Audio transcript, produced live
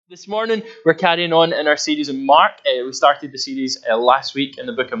This morning, we're carrying on in our series in Mark. We started the series last week in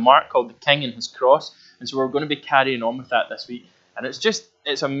the book of Mark called The King and His Cross. And so we're going to be carrying on with that this week. And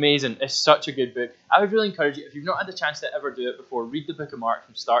it's amazing. It's such a good book. I would really encourage you, if you've not had the chance to ever do it before, read the book of Mark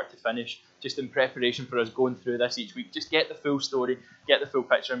from start to finish, just in preparation for us going through this each week. Just get the full story, get the full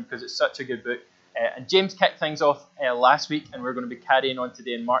picture, because it's such a good book. And James kicked things off last week, and we're going to be carrying on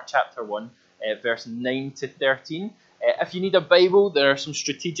today in Mark chapter 1, verse 9 to 13. If you need a Bible, there are some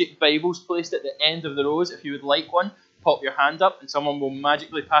strategic Bibles placed at the end of the rows. If you would like one, pop your hand up and someone will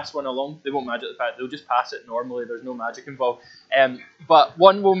magically pass one along. They won't magically pass it, they'll just pass it normally. There's no magic involved. But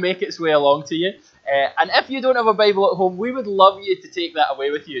one will make its way along to you. And if you don't have a Bible at home, we would love you to take that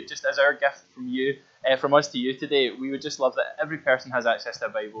away with you, just as our gift from us to you today. We would just love that every person has access to a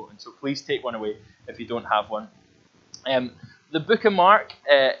Bible. And so please take one away if you don't have one. The book of Mark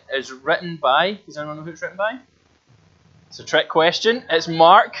is written by, does anyone know who it's written by? It's a trick question. It's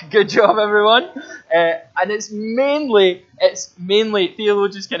Mark. Good job, everyone. And it's mainly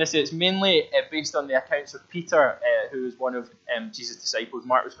theologians kind of say it's mainly based on the accounts of Peter, who was one of Jesus' disciples.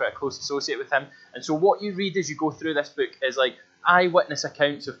 Mark was quite a close associate with him. And so what you read as you go through this book is like eyewitness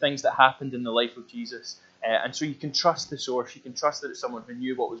accounts of things that happened in the life of Jesus. And so you can trust the source. You can trust that it's someone who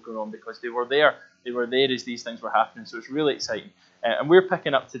knew what was going on because they were there. They were there as these things were happening. So it's really exciting. And we're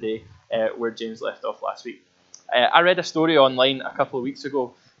picking up today where James left off last week. I read a story online a couple of weeks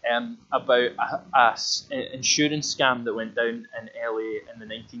ago about an insurance scam that went down in LA in the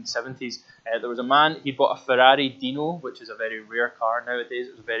 1970s. There was a man, he bought a Ferrari Dino, which is a very rare car nowadays.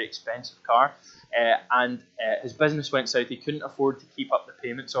 It was a very expensive car. And his business went south. He couldn't afford to keep up the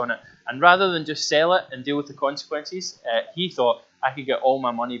payments on it. And rather than just sell it and deal with the consequences, he thought, I could get all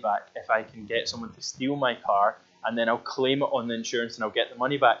my money back if I can get someone to steal my car, and then I'll claim it on the insurance and I'll get the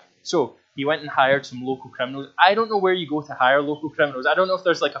money back. So he went and hired some local criminals. I don't know where you go to hire local criminals. I don't know if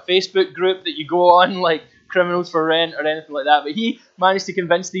there's like a Facebook group that you go on, like Criminals for Rent or anything like that. But he managed to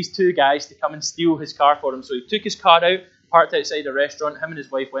convince these two guys to come and steal his car for him. So he took his car out, parked outside a restaurant. Him and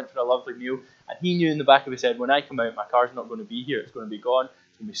his wife went for a lovely meal. And he knew in the back of his head, when I come out, my car's not going to be here. It's going to be gone.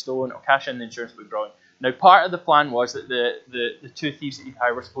 It's going to be stolen. I'll cash in the insurance will be gone. Now, part of the plan was that the two thieves that he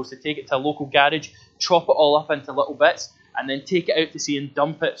hired were supposed to take it to a local garage, chop it all up into little bits, and then take it out to sea and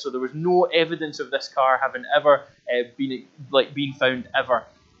dump it. So there was no evidence of this car having ever been found ever.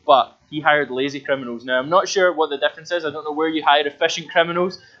 But he hired lazy criminals. Now, I'm not sure what the difference is. I don't know where you hire efficient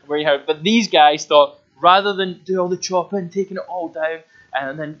criminals, but these guys thought, rather than do all the chopping, taking it all down,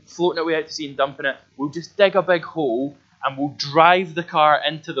 and then floating it away out to sea and dumping it, we'll just dig a big hole, and we'll drive the car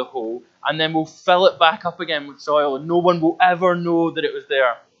into the hole, and then we'll fill it back up again with soil, and no one will ever know that it was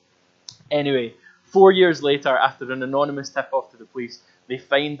there. Anyway, 4 years later, after an anonymous tip-off to the police, they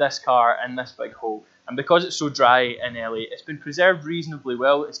find this car in this big hole. And because it's so dry in LA, it's been preserved reasonably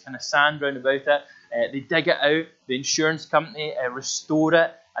well. It's kind of sand round about it. They dig it out, the insurance company restore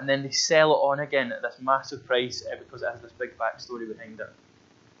it, and then they sell it on again at this massive price because it has this big backstory behind it.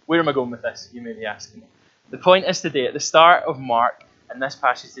 Where am I going with this, you may be asking? The point is today, at the start of Mark, in this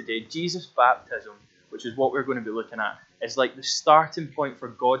passage today, Jesus' baptism, which is what we're going to be looking at, is like the starting point for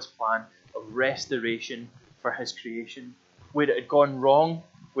God's plan of restoration for his creation. Where it had gone wrong,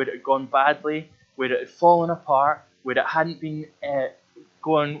 where it had gone badly, where it had fallen apart, where it hadn't been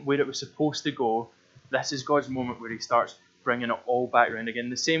going where it was supposed to go, this is God's moment where he starts bringing it all back around again.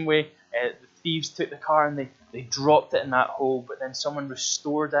 The same way the thieves took the car and they dropped it in that hole, but then someone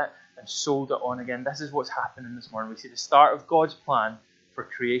restored it and sold it on again. This is what's happening this morning. We see the start of God's plan for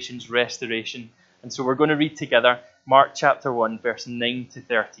creation's restoration. And so we're going to read together Mark chapter 1, verse 9 to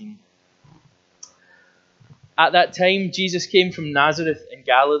 13. At that time, Jesus came from Nazareth in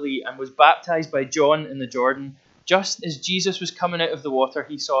Galilee and was baptized by John in the Jordan. Just as Jesus was coming out of the water,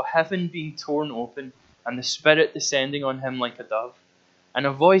 he saw heaven being torn open and the Spirit descending on him like a dove. And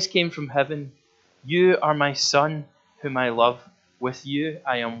a voice came from heaven, "You are my Son, whom I love. With you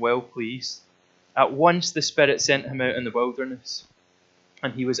I am well pleased." At once the Spirit sent him out in the wilderness.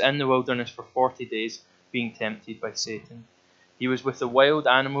 And he was in the wilderness for 40 days, being tempted by Satan. He was with the wild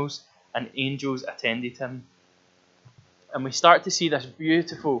animals, and angels attended him. And we start to see this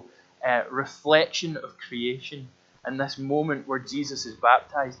beautiful reflection of creation in this moment where Jesus is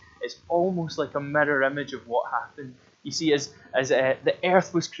baptized. It's almost like a mirror image of what happened. You see, as the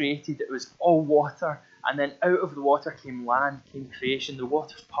earth was created, it was all water. And then out of the water came land, came creation. The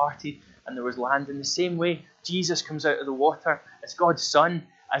waters parted and there was land. In the same way, Jesus comes out of the water as God's Son,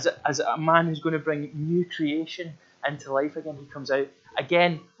 as a man who's going to bring new creation into life again. He comes out.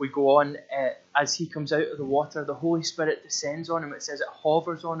 Again, we go on, as he comes out of the water, the Holy Spirit descends on him. It says it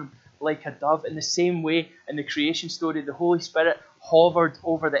hovers on him like a dove. In the same way, in the creation story, the Holy Spirit hovered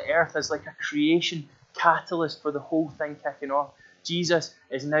over the earth as like a creation catalyst for the whole thing kicking off. Jesus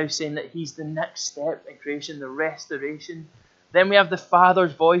is now saying that he's the next step in creation, the restoration. Then we have the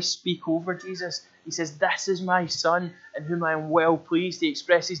Father's voice speak over Jesus. He says, "This is my Son in whom I am well pleased." He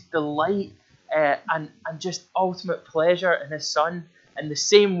expresses delight and just ultimate pleasure in his Son. In the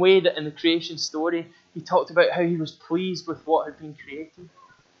same way that in the creation story, he talked about how he was pleased with what had been created.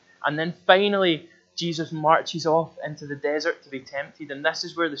 And then finally, Jesus marches off into the desert to be tempted. And this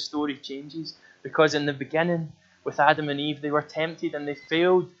is where the story changes. Because in the beginning, with Adam and Eve, they were tempted and they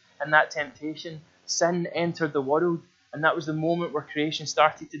failed in that temptation. Sin entered the world. And that was the moment where creation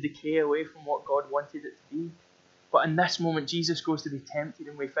started to decay away from what God wanted it to be. But in this moment, Jesus goes to be tempted.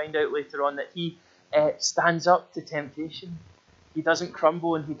 And we find out later on that he stands up to temptation. He doesn't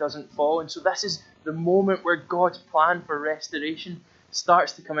crumble and he doesn't fall. And so this is the moment where God's plan for restoration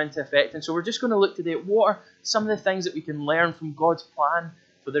starts to come into effect. And so we're just going to look today at what are some of the things that we can learn from God's plan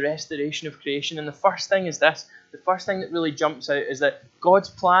for the restoration of creation. And the first thing is this. The first thing that really jumps out is that God's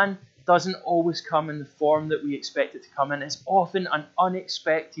plan doesn't always come in the form that we expect it to come in. It's often an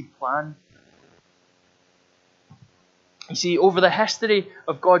unexpected plan. You see, over the history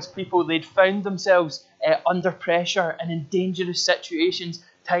of God's people, they'd found themselves under pressure and in dangerous situations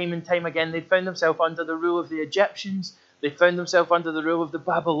time and time again. They'd found themselves under the rule of the Egyptians. They found themselves under the rule of the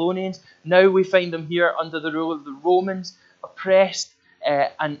Babylonians. Now we find them here under the rule of the Romans, oppressed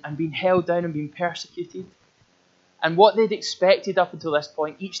and being held down and being persecuted. And what they'd expected up until this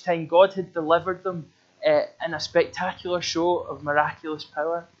point, each time God had delivered them in a spectacular show of miraculous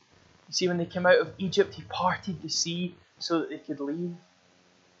power. You see, when they came out of Egypt, he parted the sea so that they could leave.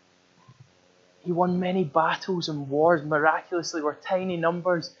 He won many battles and wars miraculously, where tiny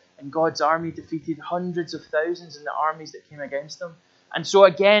numbers in God's army defeated hundreds of thousands in the armies that came against them. And so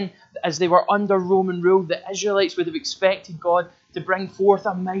again, as they were under Roman rule, the Israelites would have expected God to bring forth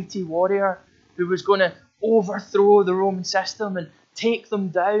a mighty warrior who was going to overthrow the Roman system and take them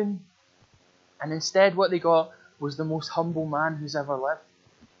down. And instead what they got was the most humble man who's ever lived.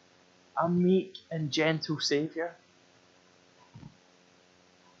 A meek and gentle Saviour.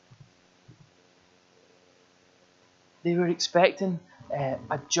 They were expecting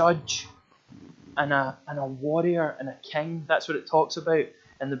a judge and a warrior and a king. That's what it talks about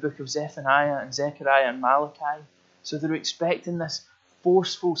in the book of Zephaniah and Zechariah and Malachi. So they were expecting this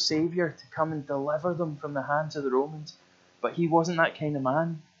forceful Saviour to come and deliver them from the hands of the Romans. But he wasn't that kind of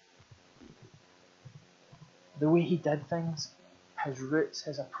man. The way he did things, his roots,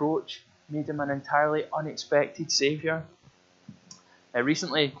 his approach, made him an entirely unexpected Saviour.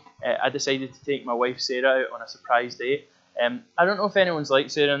 Recently, I decided to take my wife Sarah out on a surprise date. I don't know if anyone's like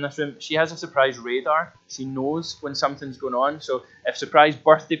Sarah in this room. She has a surprise radar. She knows when something's going on. So if surprise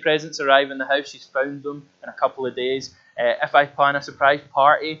birthday presents arrive in the house, she's found them in a couple of days. If I plan a surprise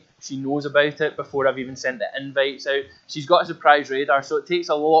party, she knows about it before I've even sent the invites out. She's got a surprise radar, so it takes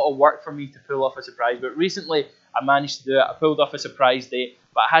a lot of work for me to pull off a surprise. But recently, I managed to do it. I pulled off a surprise date,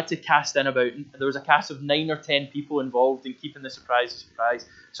 but I had to cast in there was a cast of 9 or 10 people involved in keeping the surprise a surprise.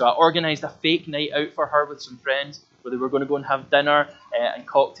 So I organised a fake night out for her with some friends, where they were going to go and have dinner and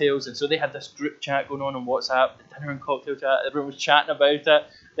cocktails. And so they had this group chat going on WhatsApp, the dinner and cocktail chat. Everyone was chatting about it.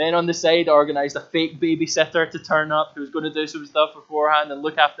 Then on the side, I organised a fake babysitter to turn up who was going to do some stuff beforehand and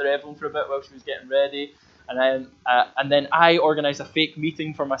look after Evelyn for a bit while she was getting ready. And then I organised a fake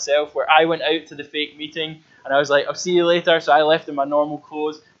meeting for myself, where I went out to the fake meeting and I was like, I'll see you later. So I left in my normal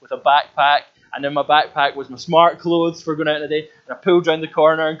clothes with a backpack. And in my backpack was my smart clothes for going out in the day. And I pulled round the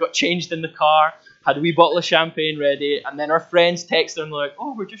corner and got changed in the car. Had a wee bottle of champagne ready. And then our friends texted her and were like,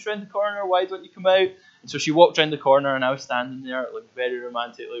 oh, we're just round the corner. Why don't you come out? And so she walked round the corner and I was standing there like very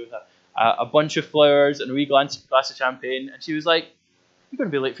romantically with a bunch of flowers and a wee glass of champagne. And she was like, you're going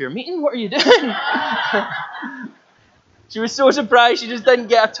to be late for your meeting? What are you doing? She was so surprised. She just didn't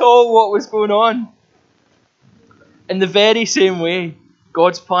get at all what was going on. In the very same way,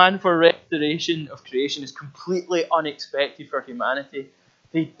 God's plan for restoration of creation is completely unexpected for humanity.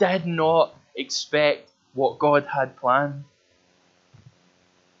 They did not expect what God had planned.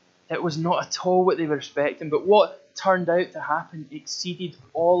 It was not at all what they were expecting, but what turned out to happen exceeded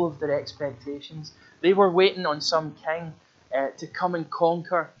all of their expectations. They were waiting on some king to come and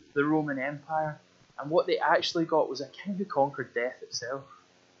conquer the Roman Empire, and what they actually got was a king who conquered death itself,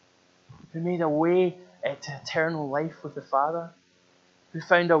 who made a way to eternal life with the Father, who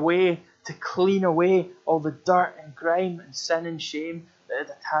found a way to clean away all the dirt and grime and sin and shame that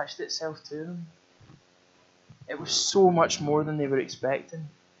had attached itself to them. It was so much more than they were expecting.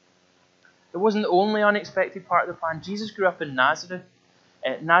 It wasn't the only unexpected part of the plan. Jesus grew up in Nazareth.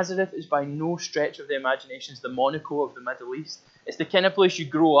 Nazareth is by no stretch of the imagination the Monaco of the Middle East. It's the kind of place you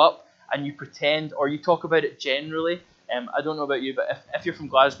grow up and you pretend, or you talk about it generally. I don't know about you, but if you're from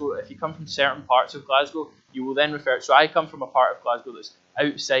Glasgow, if you come from certain parts of Glasgow, you will then refer. So I come from a part of Glasgow that's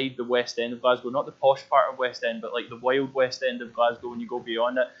outside the West End of Glasgow, not the posh part of West End, but like the wild West End of Glasgow when you go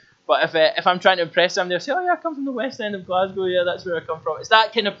beyond it. But if I'm trying to impress somebody, I say, oh yeah, I come from the West End of Glasgow, yeah, that's where I come from. It's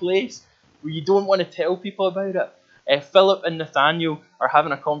that kind of place where you don't want to tell people about it. Philip and Nathaniel are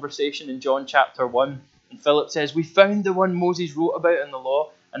having a conversation in John chapter 1, and Philip says, we found the one Moses wrote about in the law,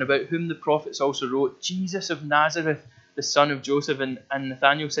 and about whom the prophets also wrote, Jesus of Nazareth, the son of Joseph. And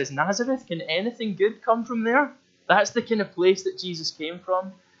Nathaniel says, Nazareth, can anything good come from there? That's the kind of place that Jesus came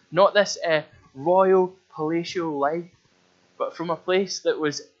from. Not this royal, palatial life, but from a place that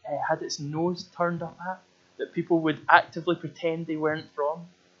was had its nose turned up at, that people would actively pretend they weren't from.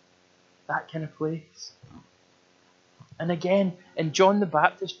 That kind of place. And again, in John the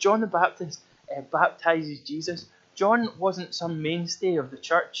Baptist baptizes Jesus. John wasn't some mainstay of the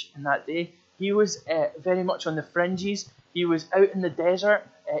church in that day. He was very much on the fringes. He was out in the desert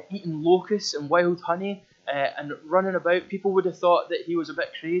eating locusts and wild honey and running about. People would have thought that he was a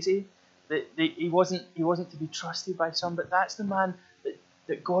bit crazy, that he wasn't to be trusted by some. But that's the man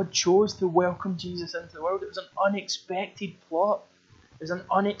that God chose to welcome Jesus into the world. It was an unexpected plot. It was an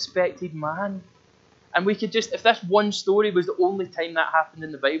unexpected man. And we could just, if this one story was the only time that happened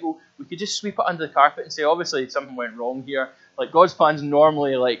in the Bible, we could just sweep it under the carpet and say, obviously something went wrong here. Like God's plans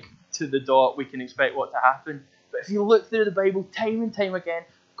normally, like to the dot, we can expect what to happen. But if you look through the Bible time and time again,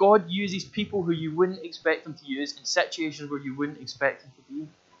 God uses people who you wouldn't expect him to use in situations where you wouldn't expect him to be.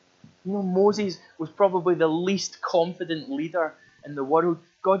 You know, Moses was probably the least confident leader in the world.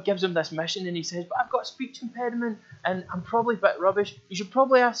 God gives him this mission and he says, but I've got a speech impediment and I'm probably a bit rubbish. You should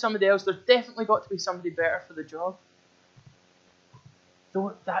probably ask somebody else. There's definitely got to be somebody better for the job.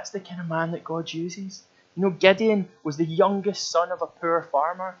 Though that's the kind of man that God uses. You know, Gideon was the youngest son of a poor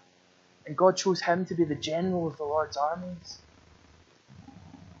farmer, and God chose him to be the general of the Lord's armies.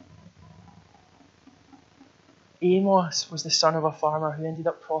 Amos was the son of a farmer who ended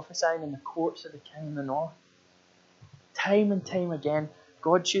up prophesying in the courts of the king in the north. Time and time again,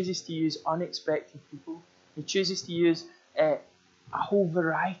 God chooses to use unexpected people. He chooses to use a whole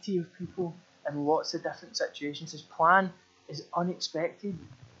variety of people in lots of different situations. His plan is unexpected.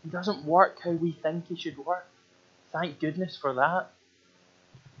 He doesn't work how we think he should work. Thank goodness for that.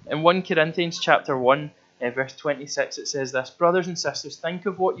 In 1 Corinthians chapter 1, verse 26, it says this, brothers and sisters, think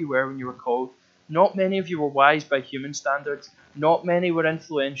of what you were when you were called. Not many of you were wise by human standards. Not many were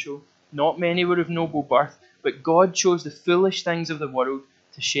influential. Not many were of noble birth. But God chose the foolish things of the world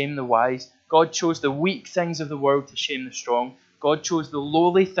to shame the wise. God chose the weak things of the world to shame the strong. God chose the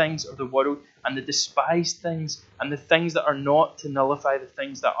lowly things of the world and the despised things and the things that are not to nullify the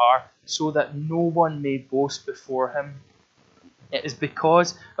things that are, so that no one may boast before him. It is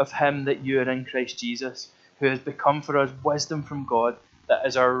because of him that you are in Christ Jesus, who has become for us wisdom from God, that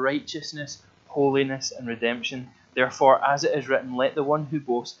is our righteousness, holiness, and redemption. Therefore, as it is written, let the one who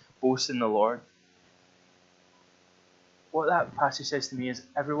boasts, boast in the Lord. What that passage says to me is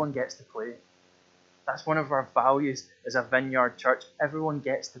everyone gets to play. That's one of our values as a Vineyard church. Everyone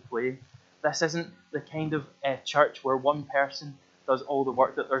gets to play. This isn't the kind of church where one person does all the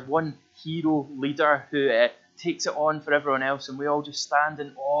work, that there's one hero leader who takes it on for everyone else and we all just stand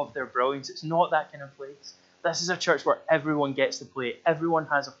in awe of their brilliance. It's not that kind of place. This is a church where everyone gets to play. Everyone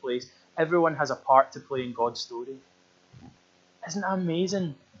has a place. Everyone has a part to play in God's story. Isn't that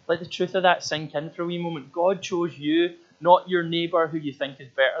amazing? Let the truth of that sink in for a wee moment. God chose you, not your neighbour who you think is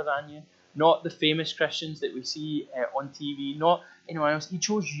better than you, not the famous Christians that we see on TV, not anyone else. He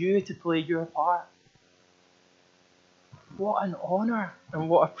chose you to play your part. What an honour and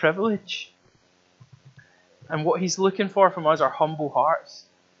what a privilege. And what he's looking for from us are humble hearts.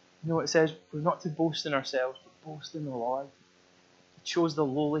 You know, it says we're not to boast in ourselves, but boast in the Lord. He chose the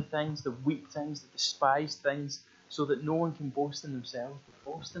lowly things, the weak things, the despised things, so that no one can boast in themselves,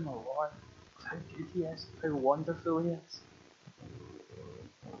 but boast in the Lord. How good he is, how wonderful he is.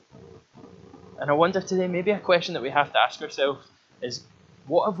 And I wonder today, maybe a question that we have to ask ourselves is,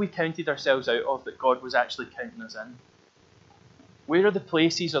 what have we counted ourselves out of that God was actually counting us in? Where are the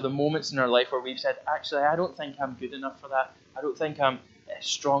places or the moments in our life where we've said, actually, I don't think I'm good enough for that. I don't think I'm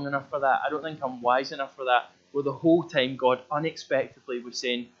strong enough for that. I don't think I'm wise enough for that. Where the whole time God unexpectedly was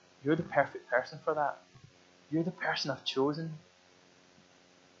saying, you're the perfect person for that. You're the person I've chosen.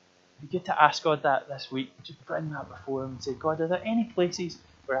 It'd be good to ask God that this week. Just bring that before him and say, God, are there any places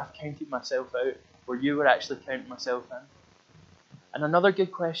where I've counted myself out, where you were actually counting myself in? And another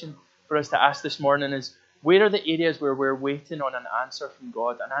good question for us to ask this morning is, Where are the areas where we're waiting on an answer from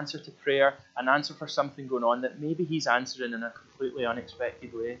God, an answer to prayer, an answer for something going on that maybe He's answering in a completely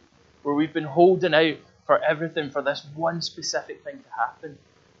unexpected way? Where we've been holding out for everything for this one specific thing to happen.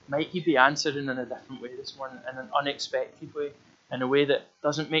 Might He be answering in a different way this morning, in an unexpected way, in a way that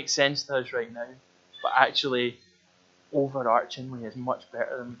doesn't make sense to us right now, but actually overarchingly is much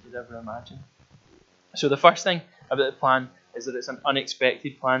better than we could ever imagine. So the first thing about the plan is that it's an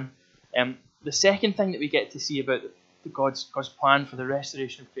unexpected plan. The second thing that we get to see about God's plan for the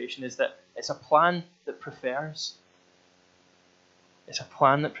restoration of creation is that it's a plan that prefers. It's a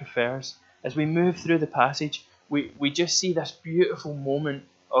plan that prefers. As we move through the passage, we just see this beautiful moment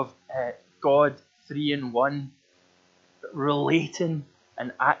of God 3 in 1 relating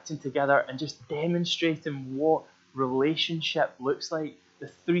and acting together and just demonstrating what relationship looks like. The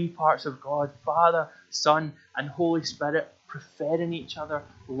three parts of God, Father, Son, and Holy Spirit, preferring each other,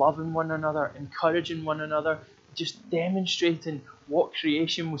 loving one another, encouraging one another, just demonstrating what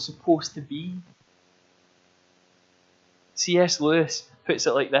creation was supposed to be. C.S. Lewis puts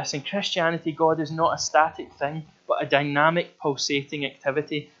it like this: in Christianity, God is not a static thing, but a dynamic, pulsating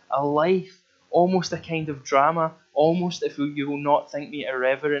activity, a life, almost a kind of drama, almost, if you will not think me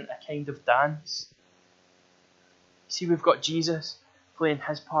irreverent, a kind of dance. See, we've got Jesus playing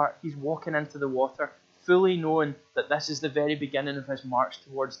his part. He's walking into the water, fully knowing that this is the very beginning of his march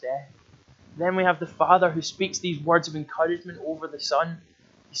towards death. Then we have the Father who speaks these words of encouragement over the Son.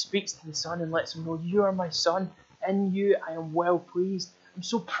 He speaks to the Son and lets him know, you are my Son. In you I am well pleased. I'm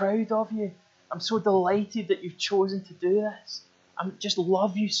so proud of you. I'm so delighted that you've chosen to do this. I just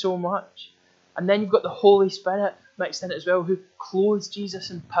love you so much. And then you've got the Holy Spirit mixed in it as well, who clothes Jesus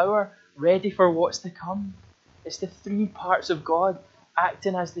in power, ready for what's to come. It's the three parts of God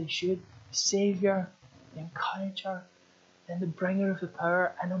acting as they should. The Saviour, the Encourager, then the bringer of the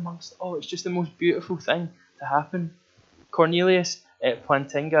power, and amongst all, it's just the most beautiful thing to happen. Cornelius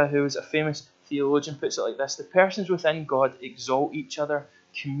Plantinga, who was a famous theologian, puts it like this: the persons within God exalt each other,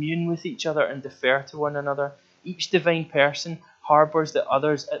 commune with each other, and defer to one another. Each divine person harbours the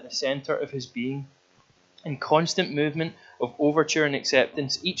others at the centre of his being. In constant movement of overture and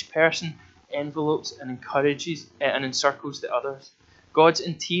acceptance, each person envelopes and encourages and encircles the others. God's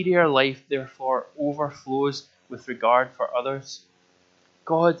interior life, therefore, overflows with regard for others.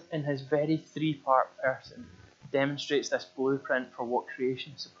 God, in his very three-part person, demonstrates this blueprint for what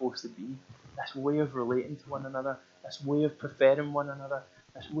creation is supposed to be. This way of relating to one another, this way of preferring one another,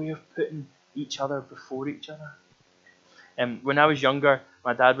 this way of putting each other before each other. When I was younger,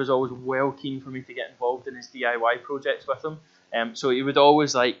 my dad was always well keen for me to get involved in his DIY projects with him. So he would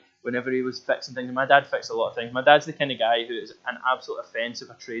always, like, whenever he was fixing things, my dad fixed a lot of things. My dad's the kind of guy who is an absolute offence if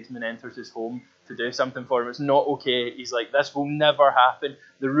a tradesman enters his home to do something for him. It's not okay. He's like, this will never happen.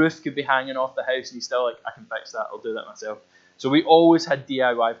 The roof could be hanging off the house, and he's still like, I can fix that. I'll do that myself. So we always had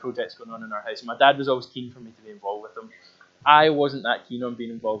DIY projects going on in our house. My dad was always keen for me to be involved with them. I wasn't that keen on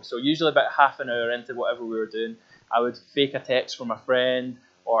being involved. So usually about half an hour into whatever we were doing, I would fake a text from a friend,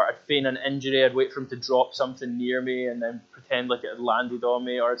 or I'd feign an injury. I'd wait for him to drop something near me and then pretend like it had landed on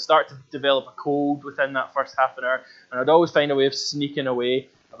me, or I'd start to develop a cold within that first half an hour, and I'd always find a way of sneaking away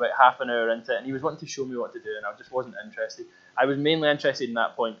about half an hour into it, and he was wanting to show me what to do, and I just wasn't interested. I was mainly interested in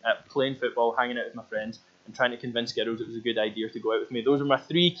that point at playing football, hanging out with my friends, and trying to convince girls it was a good idea to go out with me. Those were my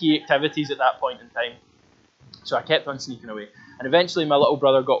three key activities at that point in time. So I kept on sneaking away. And eventually my little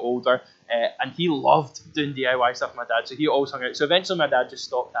brother got older, and he loved doing DIY stuff with my dad, so he always hung out. So eventually my dad just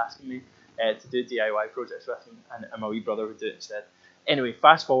stopped asking me to do DIY projects with him, and my wee brother would do it instead. Anyway,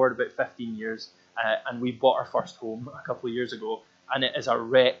 fast forward about 15 years, and we bought our first home a couple of years ago, and it is a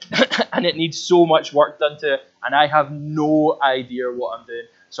wreck, and it needs so much work done to it, and I have no idea what I'm doing.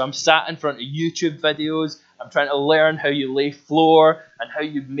 So I'm sat in front of YouTube videos. I'm trying to learn how you lay floor, and how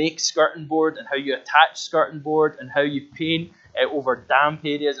you make skirting board, and how you attach skirting board, and how you paint over damp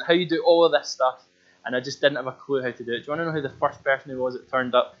areas, and how you do all of this stuff. And I just didn't have a clue how to do it. Do you want to know who the first person who was that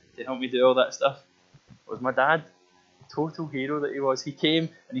turned up to help me do all that stuff? It was my dad. Total hero that he was. He came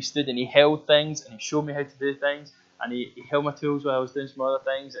and he stood and he held things and he showed me how to do things, and he held my tools while I was doing some other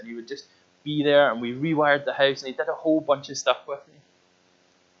things, and he would just be there, and we rewired the house, and he did a whole bunch of stuff with me.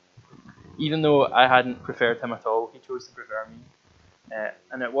 Even though I hadn't preferred him at all, he chose to prefer me.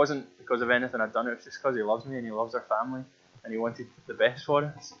 And it wasn't because of anything I'd done, it was just because he loves me and he loves our family and he wanted the best for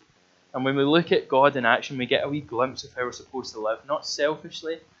us. And when we look at God in action, we get a wee glimpse of how we're supposed to live, not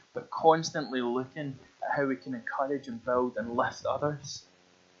selfishly, but constantly looking at how we can encourage and build and lift others.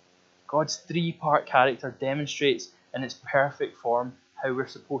 God's three-part character demonstrates in its perfect form how we're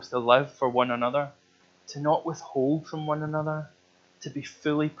supposed to live for one another, to not withhold from one another, to be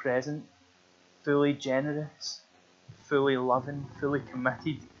fully present. fully generous, fully loving, fully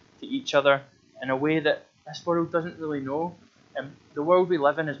committed to each other in a way that this world doesn't really know. The world we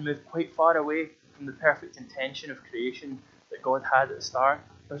live in has moved quite far away from the perfect intention of creation that God had at the start.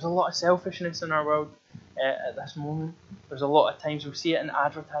 There's a lot of selfishness in our world at this moment. There's a lot of times we see it in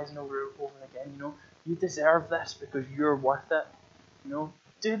advertising over again. You deserve this because you're worth it.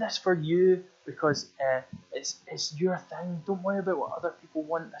 Do this for you because it's your thing. Don't worry about what other people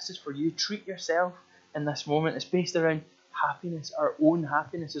want. This is for you. Treat yourself in this moment. It's based around happiness, our own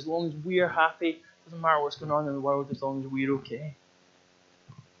happiness. As long as we're happy, doesn't matter what's going on in the world, as long as we're okay.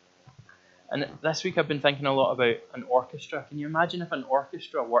 And this week I've been thinking a lot about an orchestra. Can you imagine if an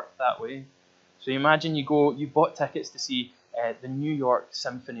orchestra worked that way? So you imagine you bought tickets to see the New York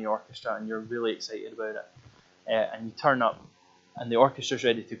Symphony Orchestra and you're really excited about it. And you turn up and the orchestra's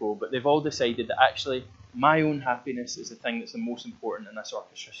ready to go, but they've all decided that actually my own happiness is the thing that's the most important in this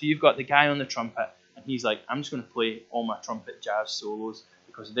orchestra. So you've got the guy on the trumpet and he's like, I'm just going to play all my trumpet jazz solos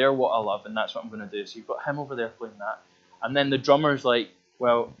because they're what I love and that's what I'm going to do. So you've got him over there playing that. And then the drummer's like,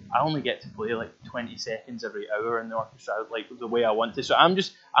 well, I only get to play like 20 seconds every hour in the orchestra, like the way I want to. So I'm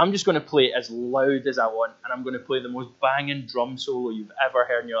just going to play it as loud as I want, and I'm going to play the most banging drum solo you've ever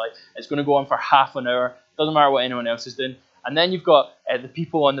heard in your life. It's going to go on for half an hour. Doesn't matter what anyone else is doing. And then you've got the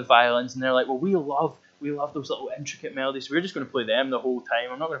people on the violins, and they're like, well, we love those little intricate melodies. So we're just going to play them the whole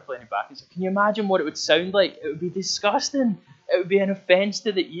time. I'm not going to play any backing. So can you imagine what it would sound like? It would be disgusting. It would be an offence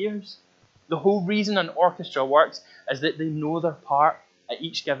to the ears. The whole reason an orchestra works is that they know their part at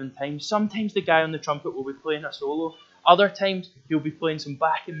each given time. Sometimes the guy on the trumpet will be playing a solo. Other times he'll be playing some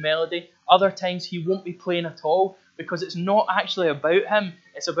backing melody. Other times he won't be playing at all because it's not actually about him.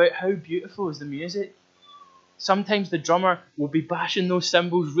 It's about how beautiful is the music. Sometimes the drummer will be bashing those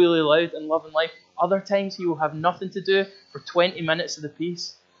cymbals really loud and Love and Life. Other times he will have nothing to do for 20 minutes of the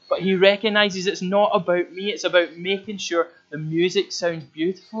piece. But he recognises it's not about me. It's about making sure the music sounds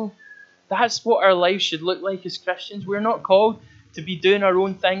beautiful. That's what our lives should look like as Christians. We're not called to be doing our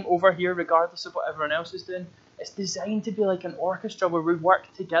own thing over here regardless of what everyone else is doing. It's designed to be like an orchestra where we work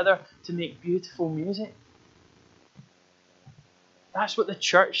together to make beautiful music. That's what the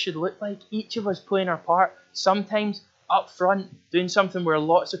church should look like. Each of us playing our part. Sometimes up front, doing something where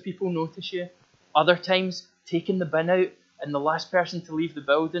lots of people notice you. Other times, taking the bin out and the last person to leave the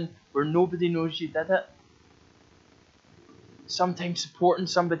building where nobody knows you did it. Sometimes supporting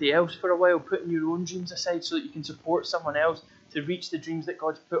somebody else for a while, putting your own dreams aside so that you can support someone else to reach the dreams that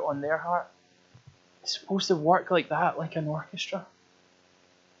God's put on their heart. It's supposed to work like that, like an orchestra,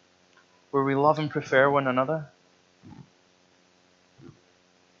 where we love and prefer one another.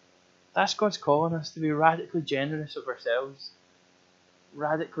 That's God's calling us to be radically generous of ourselves,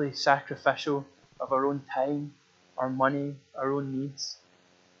 radically sacrificial of our own time, our money, our own needs,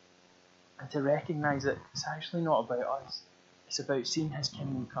 and to recognise that it's actually not about us. It's about seeing His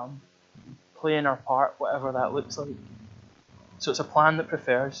kingdom come, playing our part, whatever that looks like. So it's a plan that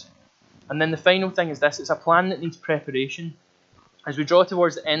prefers. And then the final thing is this, it's a plan that needs preparation. As we draw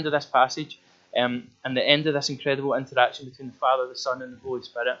towards the end of this passage, and the end of this incredible interaction between the Father, the Son, and the Holy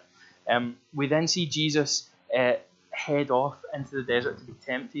Spirit, we then see Jesus head off into the desert to be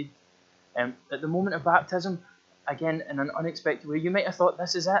tempted. At the moment of baptism, again, in an unexpected way, you might have thought,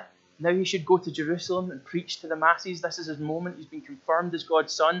 this is it. Now he should go to Jerusalem and preach to the masses. This is his moment. He's been confirmed as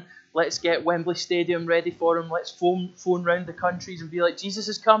God's son. Let's get Wembley Stadium ready for him. Let's phone round the countries and be like, Jesus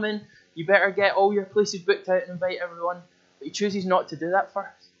is coming. You better get all your places booked out and invite everyone. But he chooses not to do that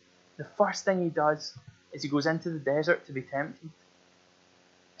first. The first thing he does is he goes into the desert to be tempted.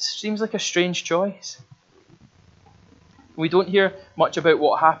 It seems like a strange choice. We don't hear much about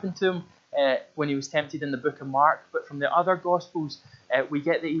what happened to him when he was tempted in the book of Mark, but from the other Gospels, we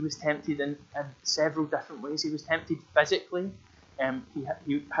get that he was tempted in several different ways. He was tempted physically.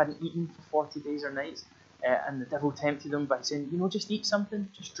 He hadn't eaten for 40 days or nights, and the devil tempted him by saying, just eat something,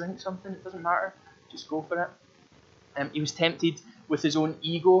 just drink something, it doesn't matter, just go for it. He was tempted with his own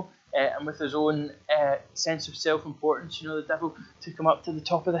ego and with his own sense of self-importance. The devil took him up to the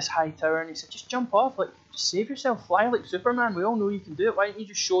top of this high tower and he said, just jump off, just save yourself, fly like Superman, we all know you can do it, why don't you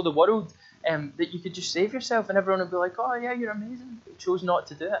just show the world that you could just save yourself, and everyone would be like, oh yeah, you're amazing. But he chose not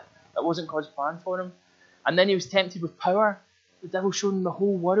to do it. That wasn't God's plan for him. And then he was tempted with power. The devil showed him the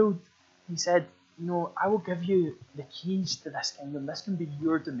whole world. He said, I will give you the keys to this kingdom. This can be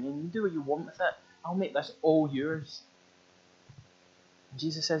your domain. You do what you want with it. I'll make this all yours. And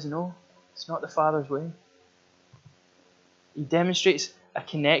Jesus says, no, it's not the Father's way. He demonstrates a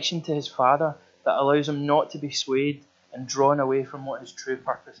connection to his Father that allows him not to be swayed and drawn away from what his true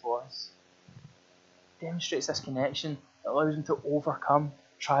purpose was. He demonstrates this connection that allows him to overcome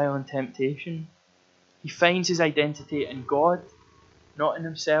trial and temptation. He finds his identity in God, not in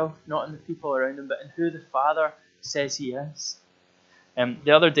himself, not in the people around him, but in who the Father says he is.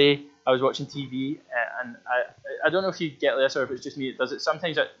 The other day, I was watching TV, and I don't know if you get this or if it's just me that does it.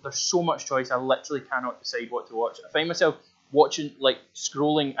 Sometimes there's so much choice, I literally cannot decide what to watch. I find myself watching,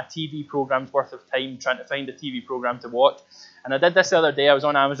 scrolling a TV program's worth of time trying to find a TV program to watch. And I did this the other day. I was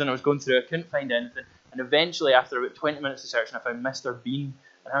on Amazon, I was going through it, I couldn't find anything. And eventually, after about 20 minutes of searching, I found Mr. Bean.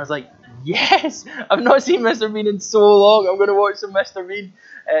 And I was like, yes! I've not seen Mr. Bean in so long. I'm going to watch some Mr. Bean.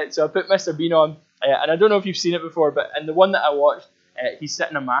 So I put Mr. Bean on. And I don't know if you've seen it before, but in the one that I watched, he's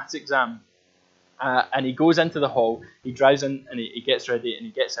sitting a maths exam. And he goes into the hall, he drives in, and he gets ready, and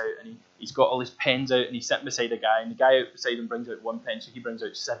he gets out, and he's got all his pens out, and he's sitting beside a guy, and the guy out beside him brings out 1 pen, so he brings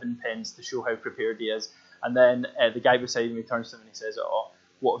out 7 pens to show how prepared he is. And then the guy beside him, he turns to him and he says, "Oh,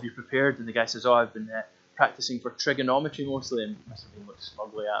 what have you prepared?" And the guy says, "Oh, I've been practicing for trigonometry mostly." And Mr. Bean looks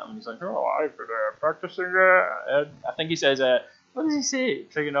smugly at him, and he's like, "Oh, I've been practicing I think he says, what does he say?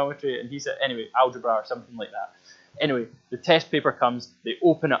 Trigonometry, and he said, anyway, algebra or something like that. Anyway, the test paper comes, they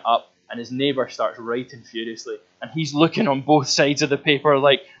open it up, and his neighbour starts writing furiously, and he's looking on both sides of the paper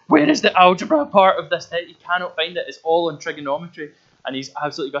like, where is the algebra part of this? He cannot find it. It's all in trigonometry, and he's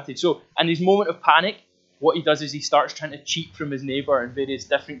absolutely gutted. So, in his moment of panic, what he does is he starts trying to cheat from his neighbour in various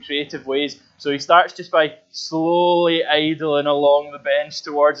different creative ways. So he starts just by slowly idling along the bench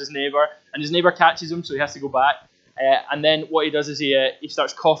towards his neighbour, and his neighbour catches him, so he has to go back. And then what he does is he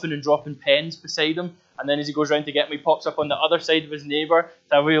starts coughing and dropping pens beside him, and then as he goes round to get him, he pops up on the other side of his neighbour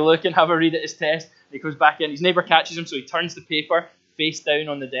to have a look and have a read at his test. And he goes back in. His neighbour catches him, so he turns the paper face down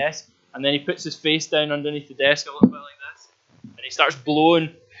on the desk, and then he puts his face down underneath the desk a little bit like this, and he starts blowing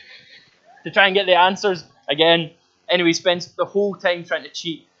to try and get the answers again. Anyway, he spends the whole time trying to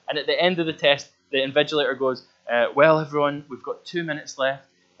cheat, and at the end of the test, the invigilator goes, well, everyone, we've got 2 minutes left.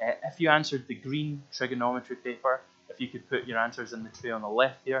 If you answered the green trigonometry paper, if you could put your answers in the tray on the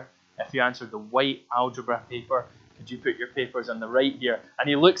left here. If you answered the white algebra paper, could you put your papers on the right here? And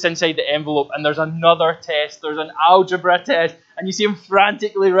he looks inside the envelope, and there's another test. There's an algebra test, and you see him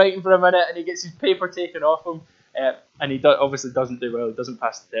frantically writing for a minute, and he gets his paper taken off him, and he obviously doesn't do well. He doesn't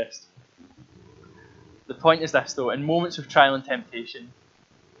pass the test. The point is this, though. In moments of trial and temptation,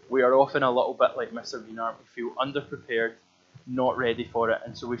 we are often a little bit like Mr. Bean, aren't we? Feel underprepared, not ready for it,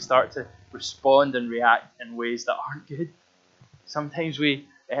 and so we start to respond and react in ways that aren't good. Sometimes we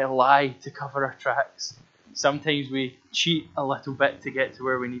lie to cover our tracks. Sometimes we cheat a little bit to get to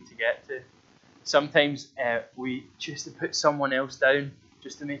where we need to get to. Sometimes we choose to put someone else down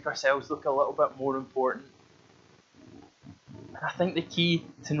just to make ourselves look a little bit more important. And I think the key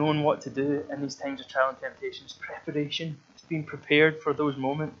to knowing what to do in these times of trial and temptation is preparation. It's being prepared for those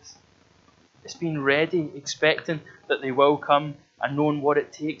moments. It's being ready, expecting that they will come, and knowing what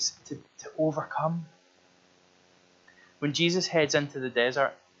it takes to overcome. When Jesus heads into the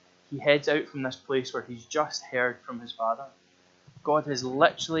desert, he heads out from this place where he's just heard from his Father. God has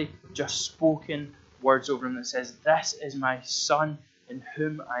literally just spoken words over him that says, "This is my Son in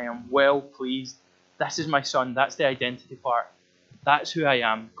whom I am well pleased." This is my Son. That's the identity part. That's who I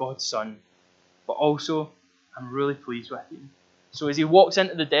am, God's Son. But also, I'm really pleased with you. So as he walks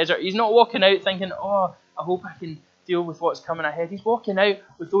into the desert, he's not walking out thinking, "Oh, I hope I can deal with what's coming ahead." He's walking out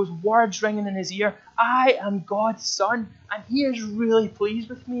with those words ringing in his ear. I am God's Son, and he is really pleased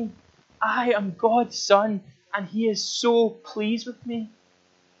with me. I am God's Son, and he is so pleased with me.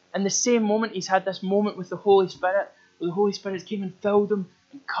 In the same moment, he's had this moment with the Holy Spirit, where the Holy Spirit came and filled him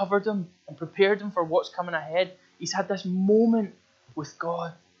and covered him and prepared him for what's coming ahead. He's had this moment with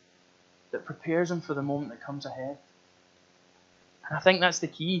God that prepares him for the moment that comes ahead. And I think that's the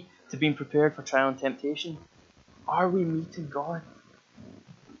key to being prepared for trial and temptation. Are we meeting God?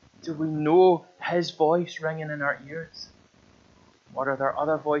 Do we know his voice ringing in our ears? Or are there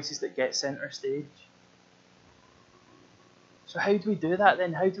other voices that get centre stage? So how do we do that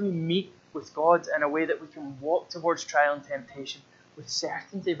then? How do we meet with God in a way that we can walk towards trial and temptation with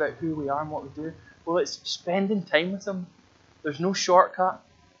certainty about who we are and what we do? Well, it's spending time with him. There's no shortcut.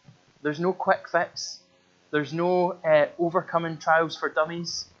 There's no quick fix. There's no overcoming trials for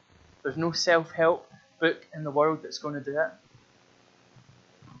dummies. There's no self-help book in the world that's going to do it.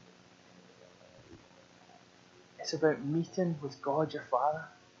 It's about meeting with God your Father.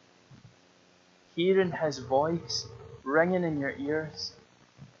 Hearing his voice ringing in your ears.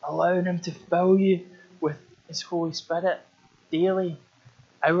 Allowing him to fill you with his Holy Spirit daily,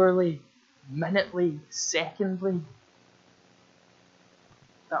 hourly, minutely, secondly.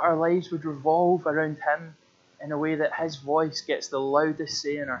 That our lives would revolve around him in a way that his voice gets the loudest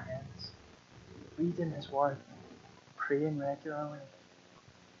say in our heads. Reading his word, praying regularly,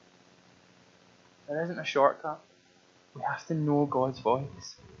 There isn't a shortcut. We have to know God's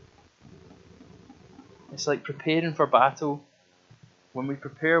voice. It's like preparing for battle. When we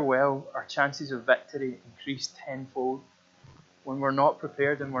prepare well, our chances of victory increase tenfold. When we're not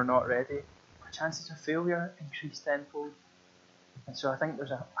prepared and we're not ready, our chances of failure increase tenfold. And so I think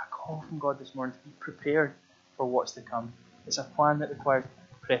there's a call from God this morning to be prepared for what's to come. It's a plan that requires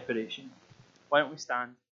preparation. Why don't we stand?